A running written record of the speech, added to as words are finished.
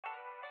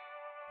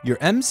Your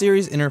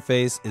M-Series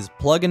interface is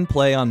plug and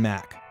play on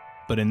Mac,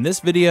 but in this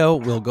video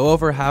we'll go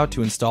over how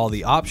to install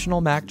the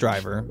optional Mac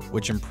driver,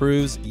 which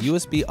improves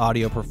USB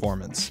audio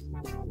performance.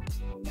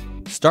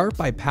 Start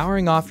by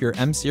powering off your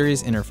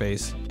M-Series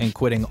interface and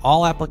quitting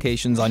all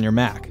applications on your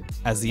Mac,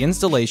 as the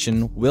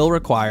installation will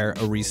require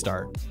a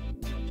restart.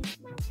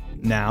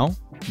 Now,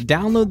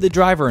 download the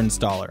driver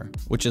installer,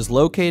 which is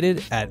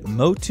located at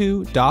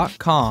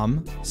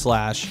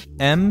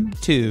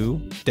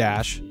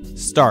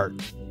motu.com/m2-start.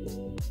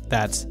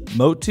 That's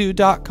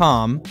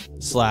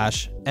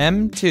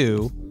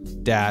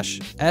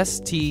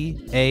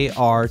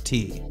motu.com/m2-start.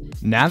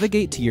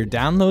 Navigate to your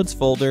Downloads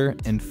folder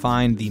and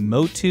find the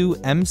MOTU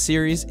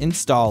M-Series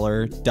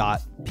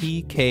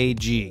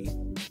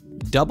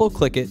installer.pkg.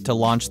 Double-click it to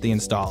launch the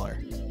installer.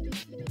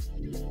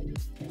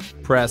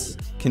 Press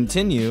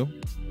Continue,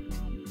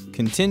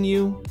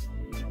 Continue,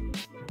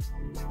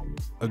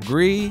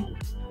 Agree,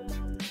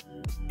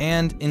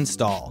 and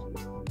Install.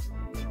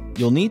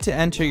 You'll need to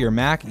enter your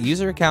Mac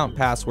user account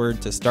password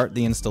to start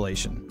the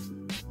installation.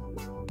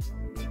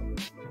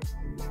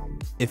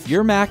 If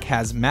your Mac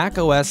has Mac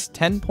OS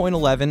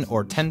 10.11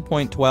 or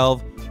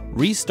 10.12,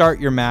 restart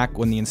your Mac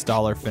when the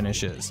installer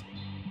finishes.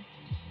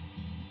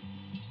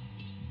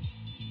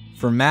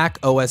 For Mac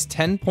OS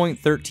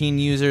 10.13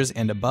 users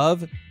and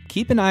above,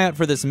 keep an eye out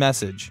for this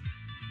message.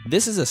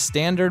 This is a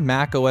standard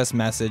Mac OS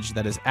message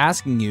that is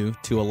asking you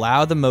to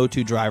allow the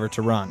MOTU driver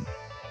to run.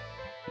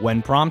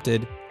 When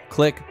prompted,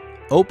 click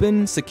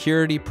Open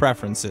Security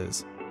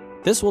Preferences.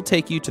 This will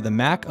take you to the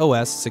Mac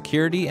OS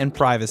Security and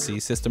Privacy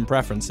System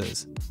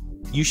Preferences.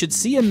 You should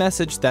see a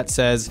message that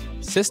says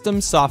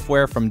System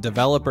software from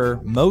developer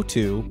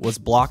MOTU was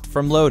blocked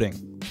from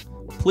loading.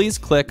 Please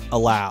click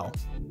Allow.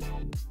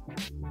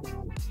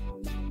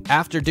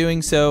 After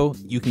doing so,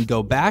 you can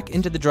go back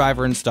into the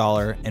driver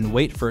installer and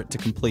wait for it to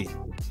complete.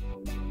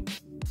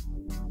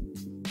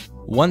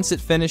 Once it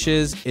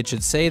finishes, it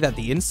should say that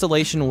the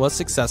installation was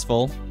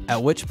successful,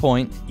 at which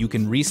point you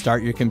can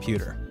restart your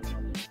computer.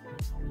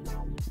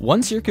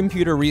 Once your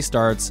computer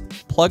restarts,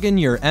 plug in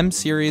your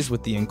M-Series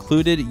with the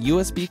included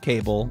USB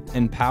cable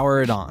and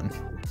power it on.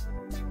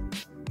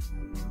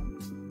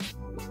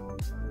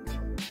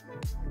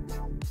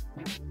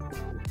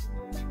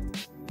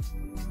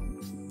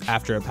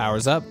 After it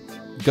powers up,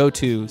 go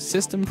to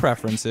System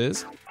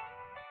Preferences,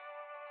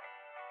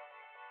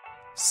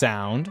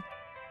 Sound,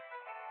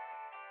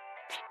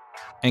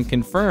 and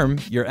confirm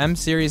your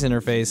M-Series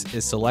interface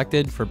is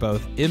selected for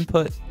both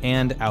input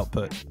and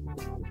output.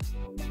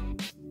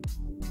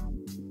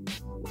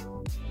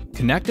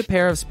 Connect a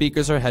pair of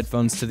speakers or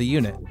headphones to the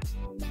unit.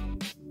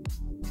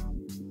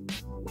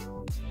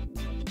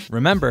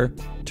 Remember,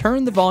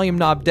 turn the volume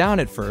knob down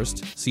at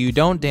first so you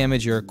don't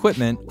damage your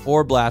equipment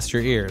or blast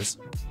your ears.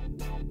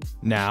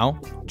 Now,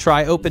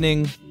 try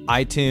opening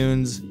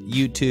iTunes,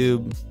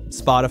 YouTube,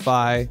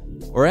 Spotify,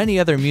 or any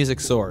other music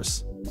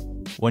source.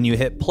 When you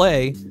hit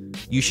play,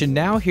 you should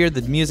now hear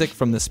the music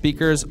from the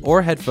speakers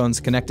or headphones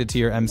connected to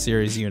your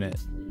M-Series unit.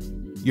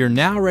 You're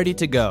now ready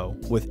to go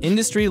with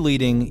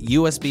industry-leading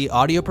USB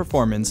audio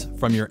performance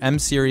from your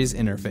M-Series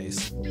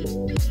interface.